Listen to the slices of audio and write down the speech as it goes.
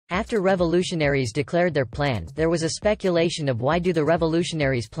After revolutionaries declared their plan, there was a speculation of why do the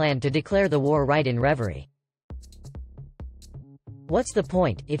revolutionaries plan to declare the war right in Reverie. What's the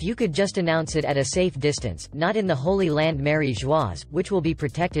point, if you could just announce it at a safe distance, not in the Holy Land Mary Geoise, which will be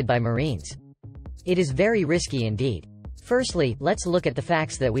protected by Marines? It is very risky indeed. Firstly, let's look at the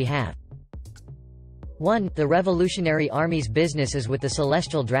facts that we have. 1. The Revolutionary Army's business is with the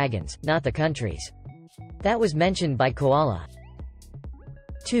celestial dragons, not the countries. That was mentioned by Koala.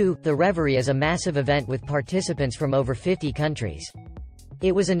 2. The Reverie is a massive event with participants from over 50 countries.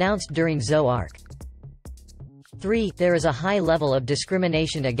 It was announced during Zo arc. 3. There is a high level of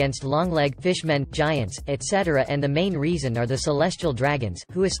discrimination against Longleg, Fishmen, giants, etc., and the main reason are the celestial dragons,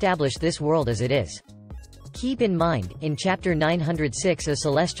 who established this world as it is. Keep in mind, in chapter 906 a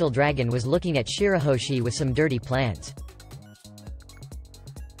celestial dragon was looking at Shirahoshi with some dirty plans.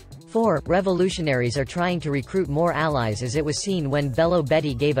 4. Revolutionaries are trying to recruit more allies, as it was seen when Bello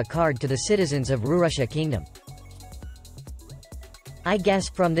Betty gave a card to the citizens of Rurusha Kingdom. I guess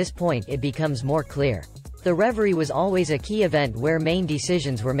from this point it becomes more clear. The Reverie was always a key event where main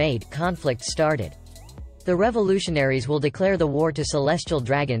decisions were made, conflict started. The revolutionaries will declare the war to celestial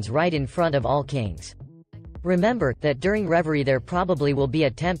dragons right in front of all kings. Remember, that during Reverie there probably will be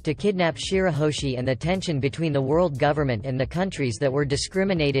attempt to kidnap Shirahoshi, and the tension between the world government and the countries that were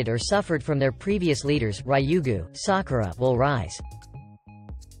discriminated or suffered from their previous leaders, Ryugu, Sakura, will rise.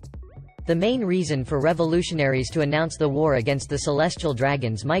 The main reason for revolutionaries to announce the war against the celestial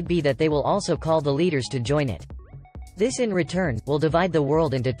dragons might be that they will also call the leaders to join it. This in return, will divide the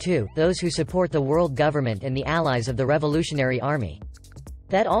world into two, those who support the world government and the allies of the revolutionary army.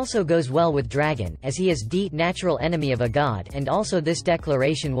 That also goes well with Dragon, as he is the natural enemy of a god, and also this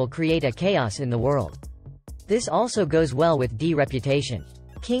declaration will create a chaos in the world. This also goes well with D reputation.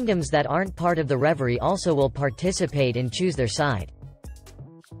 Kingdoms that aren't part of the Reverie also will participate and choose their side.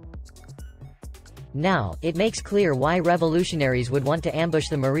 Now, it makes clear why revolutionaries would want to ambush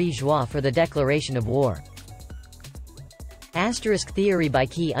the Mary Geoise for the declaration of war. Asterisk theory by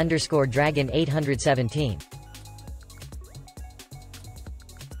Key_Dragon 817.